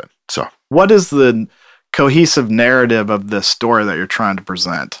happen. So what is the cohesive narrative of this story that you're trying to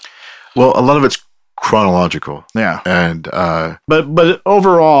present? Well, a lot of it's chronological. Yeah. And but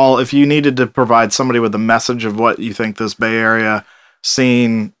overall, if you needed to provide somebody with a message of what you think this Bay Area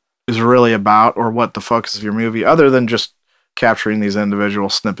scene is really about, or what the focus of your movie, other than just capturing these individual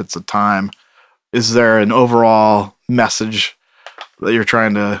snippets of time, is there an overall message that you're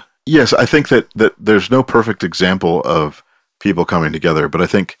trying to... Yes, I think that there's no perfect example of people coming together, but I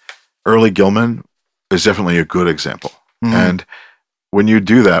think early Gilman is definitely a good example. And when you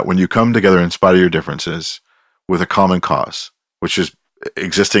do that, when you come together in spite of your differences with a common cause, which is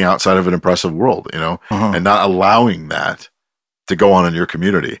existing outside of an oppressive world, and not allowing that to go on in your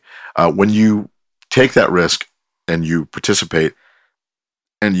community, when you take that risk and you participate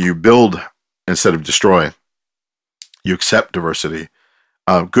and you build instead of destroy, you accept diversity,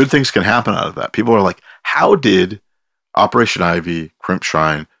 good things can happen out of that. People are like, how did Operation Ivy, Crimp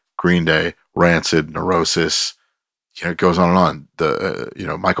Shrine, Green Day, Rancid, Neurosis, it goes on and on.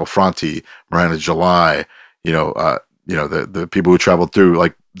 The Michael Franti, Miranda July, the people who traveled through,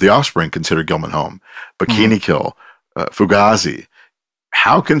 like The Offspring considered Gilman home, Bikini Kill, Fugazi.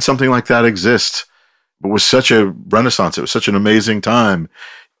 How can something like that exist? It was such a renaissance. It was such an amazing time.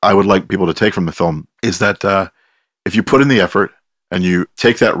 I would like people to take from the film is that if you put in the effort and you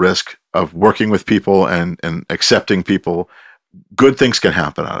take that risk of working with people and accepting people, good things can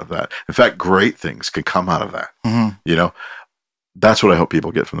happen out of that. In fact, great things can come out of that. That's what I hope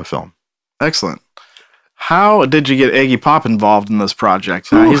people get from the film. Excellent. How did you get Iggy Pop involved in this project?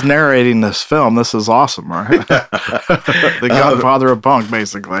 He's narrating this film. This is awesome, right? The godfather of punk,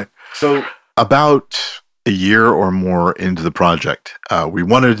 basically. So About a year or more into the project, we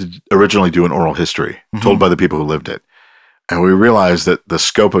wanted to originally do an oral history told by the people who lived it. And we realized that the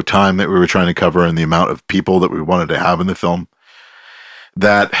scope of time that we were trying to cover and the amount of people that we wanted to have in the film,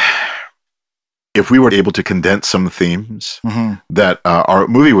 that if we were able to condense some themes, that our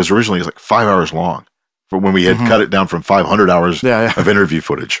movie was originally like 5 hours long. For when we had cut it down from 500 hours of interview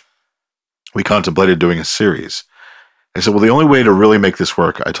footage, we contemplated doing a series. I said, well, the only way to really make this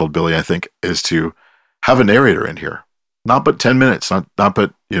work, I told Billy, I think, is to have a narrator in here. Not but 10 minutes, not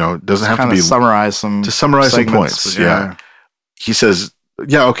but, it doesn't have to be... summarize some points. Yeah. He says,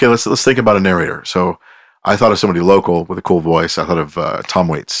 yeah, okay, let's think about a narrator. So I thought of somebody local with a cool voice. I thought of Tom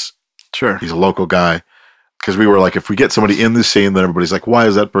Waits. Sure. He's a local guy. Because we were like, if we get somebody in the scene, then everybody's like, why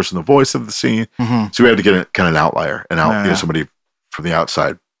is that person the voice of the scene? So we had to get kind of an outlier, somebody from the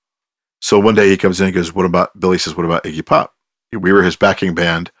outside. So one day he comes in and goes, Billy says, what about Iggy Pop? We were his backing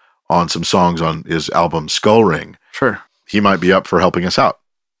band on some songs on his album Skull Ring. Sure. He might be up for helping us out.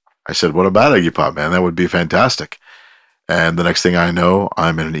 I said, what about Iggy Pop, man? That would be fantastic. And the next thing I know,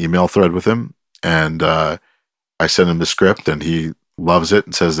 I'm in an email thread with him, and I send him the script, and he loves it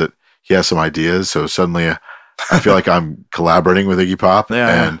and says that he has some ideas. So suddenly I feel like I'm collaborating with Iggy Pop.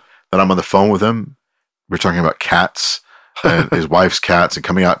 And then I'm on the phone with him. We're talking about cats and his wife's cats and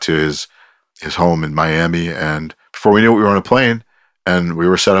coming out to his home in Miami. And before we knew it, we were on a plane and we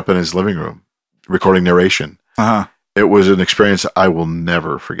were set up in his living room recording narration. It was an experience I will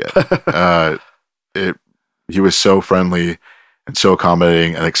never forget. He was so friendly and so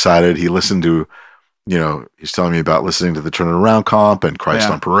accommodating and excited. He listened to, he's telling me about listening to the Turn It Around comp and Christ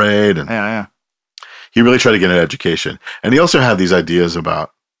on Parade. And he really tried to get an education. And he also had these ideas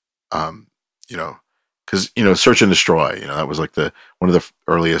about, because, Search and Destroy, that was like one of the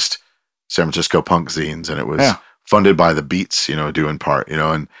earliest San Francisco punk zines. And it was funded by the Beats, due in part,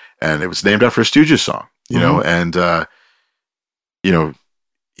 and it was named after a Stooges song, and,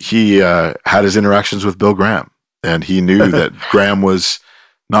 he had his interactions with Bill Graham, and he knew that Graham was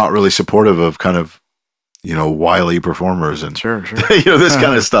not really supportive of kind of, wily performers and sure. this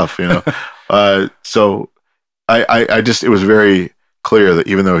kind of stuff, so I just, it was very clear that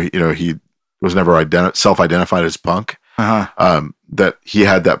even though, he was never self-identified as punk, that he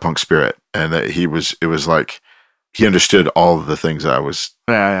had that punk spirit, and that it was like, he understood all of the things that I was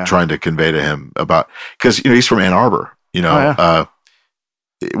trying to convey to him about, because, he's from Ann Arbor,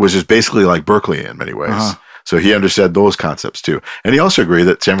 it was just basically like Berkeley in many ways. So he understood those concepts too. And he also agreed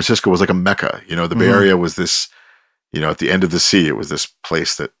that San Francisco was like a mecca. The Bay Area was this, at the end of the sea, it was this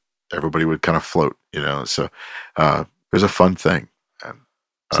place that everybody would kind of float, So it was a fun thing. And,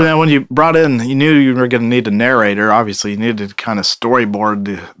 so now when you brought in, you knew you were going to need a narrator. Obviously, you needed to kind of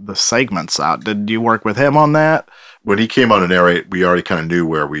storyboard the segments out. Did you work with him on that? When he came on to narrate, we already kind of knew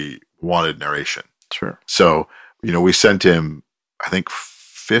where we wanted narration. Sure. So, we sent him, I think,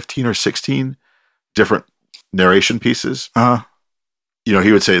 15 or 16 different narration pieces.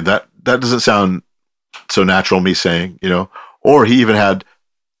 He would say that doesn't sound so natural, me saying, or he even had,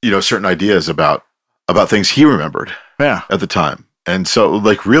 certain ideas about things he remembered at the time. And so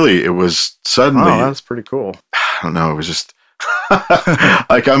like, really, it was suddenly, that's pretty cool. I don't know. It was just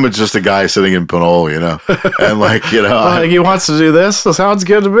like, I'm just a guy sitting in Pinole, and like, he wants to do this. So sounds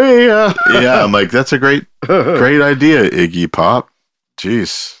good to me. Yeah. I'm like, that's a great idea, Iggy Pop.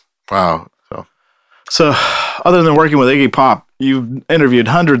 Jeez. Wow. So other than working with Iggy Pop, you've interviewed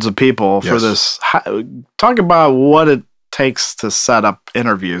hundreds of people for this. Talk about what it takes to set up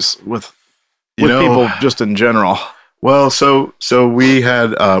interviews with people just in general. Well, so we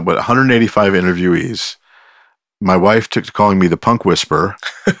had 185 interviewees. My wife took to calling me the punk whisperer.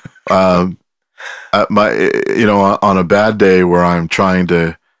 On a bad day where I'm trying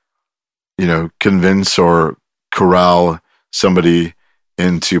to, convince or corral somebody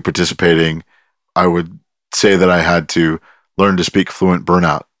into participating, I would say that I had to learn to speak fluent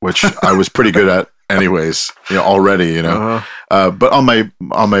burnout, which I was pretty good at anyways, already, but on my,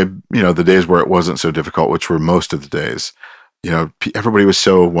 the days where it wasn't so difficult, which were most of the days, everybody was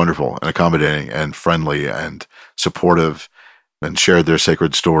so wonderful and accommodating and friendly and supportive and shared their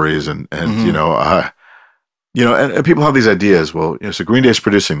sacred stories. And and people have these ideas. Well, so Green Day's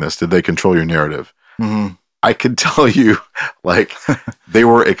producing this. Did they control your narrative? I could tell you, like, they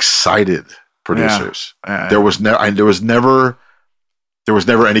were excited producers. There was never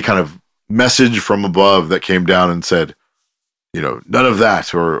any kind of message from above that came down and said, none of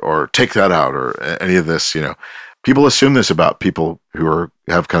that, or take that out, or any of this. People assume this about people who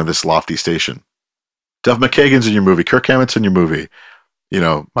have kind of this lofty station. Duff McKagan's in your movie, Kirk Hammett's in your movie,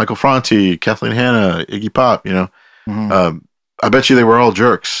 Michael Franti, Kathleen Hanna, Iggy Pop. I bet you they were all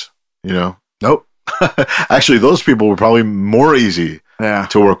jerks. Nope. Actually, those people were probably more easy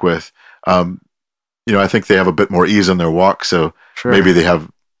to work with. I think they have a bit more ease in their walk, so maybe they have,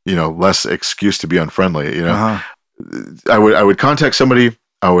 less excuse to be unfriendly. I would contact somebody.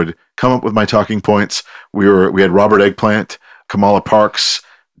 I would come up with my talking points. We had Robert Eggplant, Kamala Parks,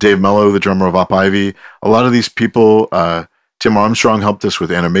 Dave Mello, the drummer of Op Ivy. A lot of these people, Tim Armstrong helped us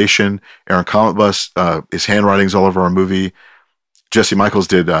with animation. Aaron Cometbus, his handwriting's all over our movie. Jesse Michaels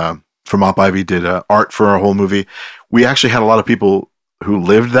from Op Ivy did art for our whole movie. We actually had a lot of people who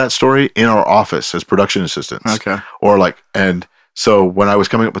lived that story in our office as production assistants. Okay. And so when I was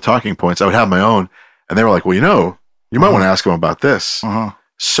coming up with talking points, I would have my own, and they were like, well, you might want to ask him about this.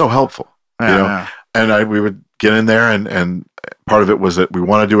 So helpful, and we would get in there, and part of it was that we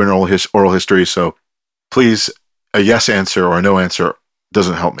want to do an oral history. So please, a yes answer or a no answer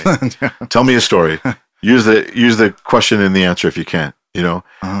doesn't help me. Tell me a story. Use the question and the answer if you can, And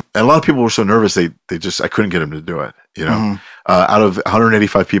a lot of people were so nervous I couldn't get them to do it. Out of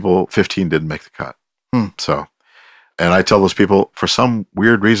 185 people, 15 didn't make the cut. So, and I tell those people, for some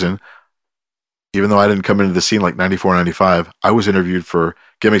weird reason, even though I didn't come into the scene like 94, 95, I was interviewed for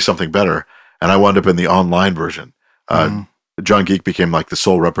Give Me Something Better, and I wound up in the online version. John Geek became like the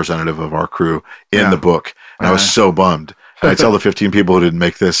sole representative of our crew in the book, and I was so bummed. And I tell the 15 people who didn't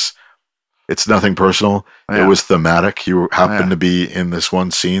make this, it's nothing personal. It was thematic. You happened to be in this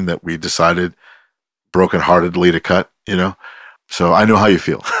one scene that we decided brokenheartedly to cut, So I know how you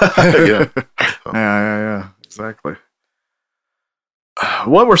feel. Yeah, exactly.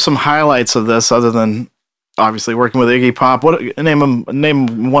 What were some highlights of this other than obviously working with Iggy Pop?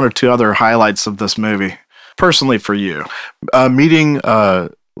 Name one or two other highlights of this movie, personally for you. Meeting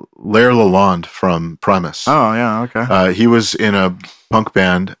Lair Lalonde from Primus. Oh yeah, okay. He was in a punk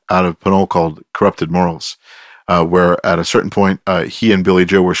band out of Pinole called Corrupted Morals, where at a certain point he and Billy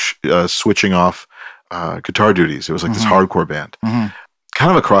Joe were switching off guitar duties. It was like this hardcore band, kind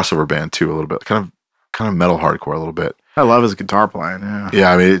of a crossover band too, a little bit, kind of metal hardcore a little bit. I love his guitar playing.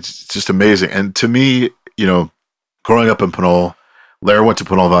 Yeah. I mean, it's just amazing. And to me, growing up in Pinole, Lair went to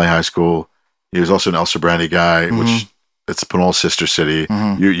Pinole Valley High School. He was also an El Sobrante guy, which it's Pinole's sister city.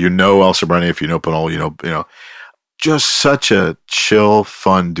 You know El Sobrante if you know Pinole. Just such a chill,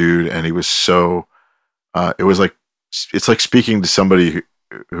 fun dude, and he was so. It's like speaking to somebody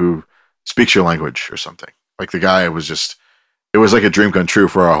who speaks your language or something. Like the guy was just. It was like a dream come true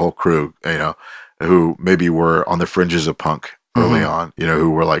for our whole crew. Who maybe were on the fringes of punk early on, who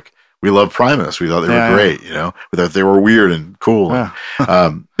were like, we love Primus. We thought they were great, we thought they were weird and cool. Yeah.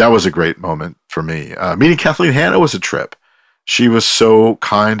 That was a great moment for me. Meeting Kathleen Hanna was a trip. She was so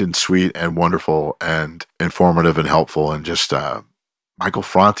kind and sweet and wonderful and informative and helpful. And just Michael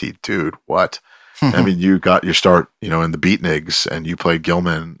Franti, dude, what? I mean, you got your start, in the Beatniks, and you played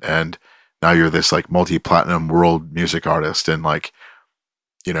Gilman, and now you're this like multi-platinum world music artist, and like,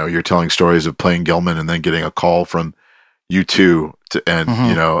 you're telling stories of playing Gilman and then getting a call from U2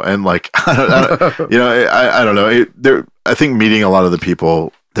 and like, I don't know. I think meeting a lot of the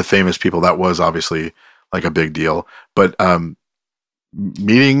people, the famous people, that was obviously like a big deal, but,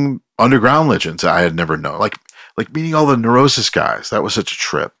 meeting underground legends I had never known, like meeting all the Neurosis guys, that was such a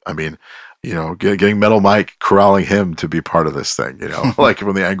trip. I mean, getting Metal Mike, corralling him to be part of this thing, like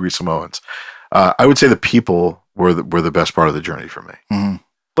from the Angry Samoans. I would say the people were the best part of the journey for me.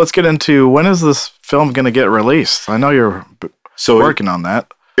 Let's get into, when is this film going to get released? I know you're working on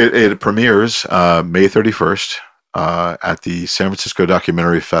that. It premieres May 31st at the San Francisco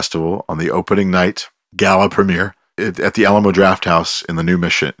Documentary Festival on the opening night gala premiere at the Alamo Drafthouse in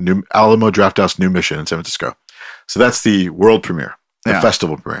the Alamo Drafthouse New Mission in San Francisco. So that's the world premiere, the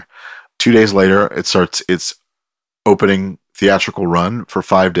festival premiere. 2 days later, it starts its opening theatrical run for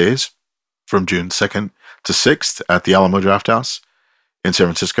 5 days from June 2nd to 6th at the Alamo Drafthouse in San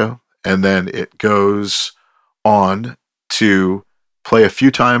Francisco. And then it goes on to play a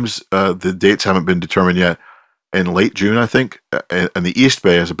few times. The dates haven't been determined yet. In late June, I think, in the East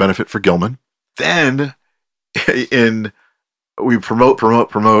Bay as a benefit for Gilman. Then we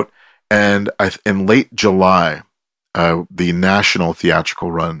promote. And in late July, the national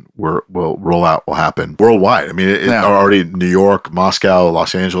theatrical run will happen worldwide. I mean, already New York, Moscow,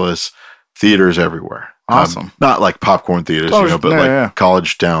 Los Angeles, theaters everywhere. Awesome. Not like popcorn theaters, but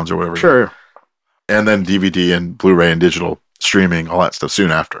college towns or whatever. Sure. And then DVD and Blu-ray and digital streaming, all that stuff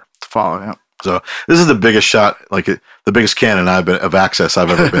soon after. To follow, yeah. So this is the biggest shot, the biggest cannon of access I've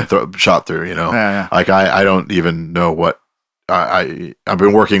ever been shot through. Like I don't even know what I've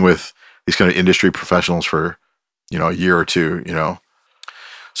been working with these kind of industry professionals for a year or two.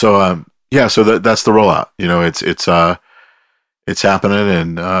 So so that's the rollout. It's happening,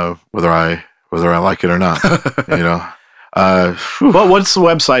 and whether I whether I like it or not. Well, what's the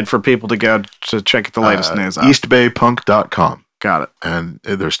website for people to go to check the latest news out? EastBayPunk.com. Got it. And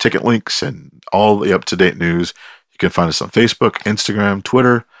there's ticket links and all the up-to-date news. You can find us on Facebook, Instagram,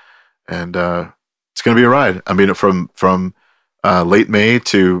 Twitter, and it's going to be a ride. I mean, from late May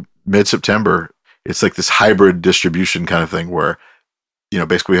to mid-September, it's like this hybrid distribution kind of thing where,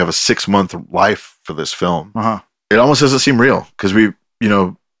 basically we have a 6-month life for this film. It almost doesn't seem real because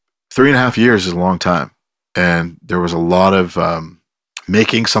 3.5 years is a long time. And there was a lot of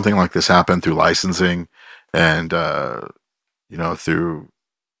making something like this happen through licensing and, through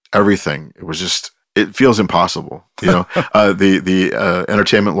everything. It feels impossible. The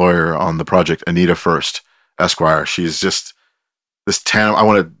entertainment lawyer on the project, Anita First, Esquire, she's just this I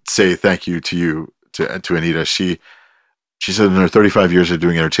want to say thank you to Anita. She said in her 35 years of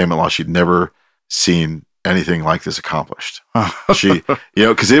doing entertainment law, she'd never seen anything like this accomplished. She,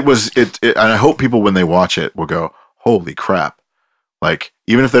 because and I hope people when they watch it will go, holy crap. Like,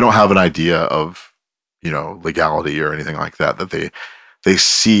 even if they don't have an idea of, legality or anything like that they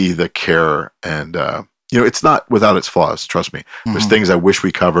see the care and, it's not without its flaws. Trust me. There's things I wish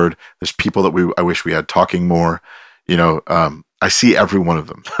we covered. There's people that I wish we had talking more, I see every one of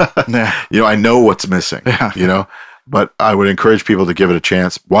them. Yeah. I know what's missing, but I would encourage people to give it a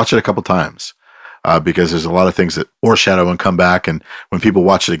chance. Watch it a couple times. Because there's a lot of things that foreshadow and come back, and when people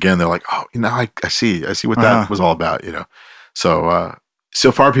watch it again, they're like, "Oh, I see what that was all about." So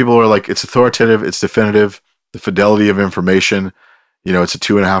far, people are like, "It's authoritative, it's definitive, the fidelity of information." It's a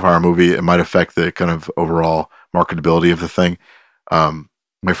 2.5-hour movie. It might affect the kind of overall marketability of the thing.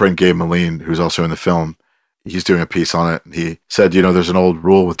 My friend Gabe Moline, who's also in the film, he's doing a piece on it, and he said, there's an old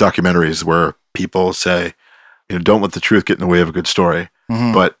rule with documentaries where people say, don't let the truth get in the way of a good story,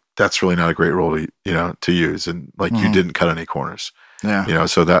 but that's really not a great rule to use. And you didn't cut any corners. Yeah.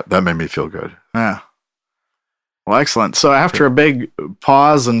 So that made me feel good. Yeah. Well, excellent. So after a big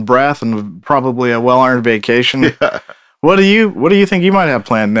pause and breath and probably a well-earned vacation, what do you think you might have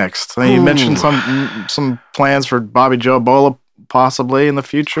planned next? I mean, you mentioned some plans for Bobby Joe Bola possibly in the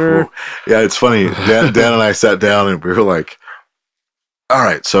future. Yeah, it's funny. Dan and I sat down and we were like, all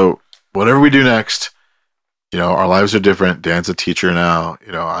right, so whatever we do next, our lives are different. Dan's a teacher now.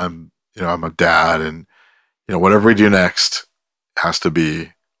 I'm a dad, and whatever we do next has to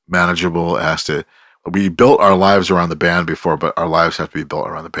be manageable. We built our lives around the band before, but our lives have to be built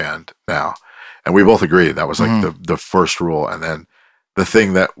around the band now. And we both agreed that was like the first rule. And then the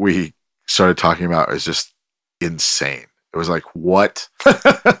thing that we started talking about is just insane. It was like, what?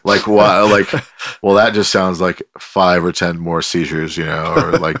 Like what? Well, that just sounds like 5 or 10 more seizures,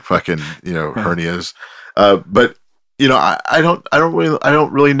 or like fucking, hernias. But I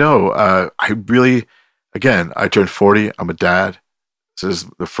don't really know. I turned 40. I'm a dad. This is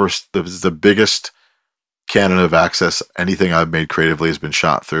the biggest canon of access. Anything I've made creatively has been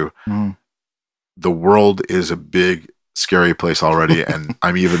shot through. The world is a big, scary place already. And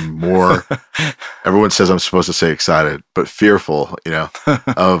I'm even more, everyone says I'm supposed to say excited, but fearful,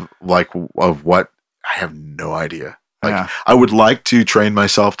 of what I have no idea. I would like to train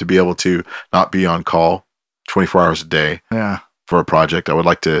myself to be able to not be on call 24 hours a day for a project. I would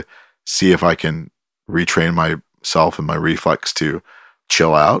like to see if I can retrain myself and my reflex to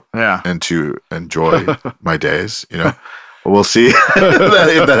chill out and to enjoy my days. We'll see if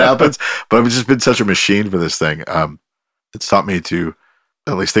that happens. But I've just been such a machine for this thing. It's taught me to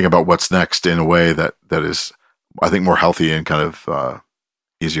at least think about what's next in a way that is, I think, more healthy and kind of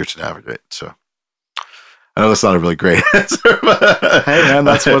easier to navigate. So I know that's not a really great answer, but hey man,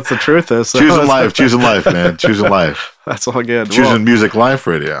 that's what the truth is. So choosing life, man. Choosing life. That's all good. Choosing music live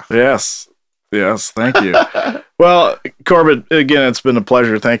radio. Yes. Thank you. Well, Corbett, again, it's been a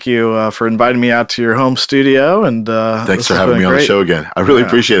pleasure. Thank you for inviting me out to your home studio, and thanks for having me on the show again. I really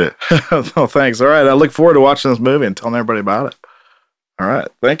appreciate it. Oh, thanks. All right, I look forward to watching this movie and telling everybody about it. All right,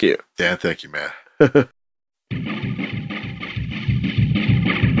 thank you, Dan. Thank you, man. In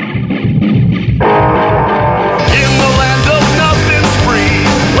the land of nothing's free,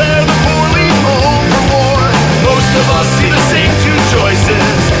 where the poor leave home for war, most of us see the same two choices,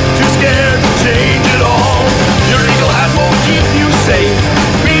 too scared to change it all. Your eagle hat won't keep you safe,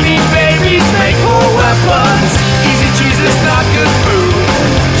 beating babies make more weapons. Easy cheese is not good food,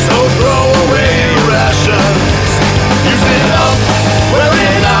 so throw away your rations. Use it up, wear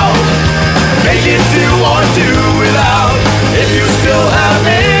it out, make it do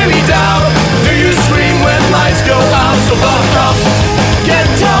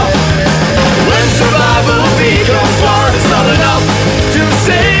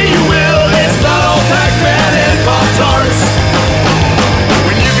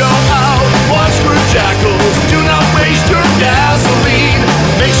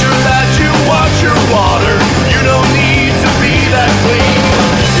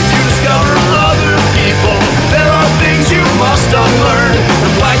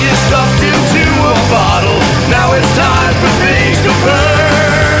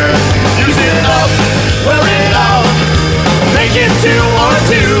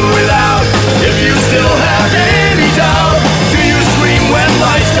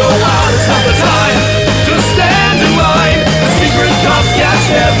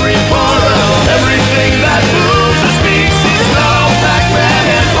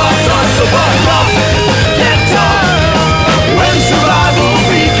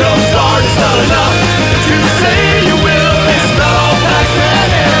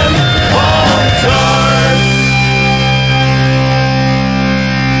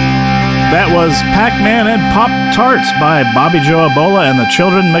That was Pac-Man and Pop Tarts by Bobby Joe Ebola and the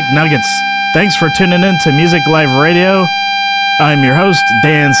Children McNuggets. Thanks for tuning in to Music Live Radio. I'm your host,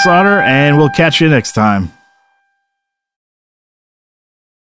 Dan Sauter, and we'll catch you next time.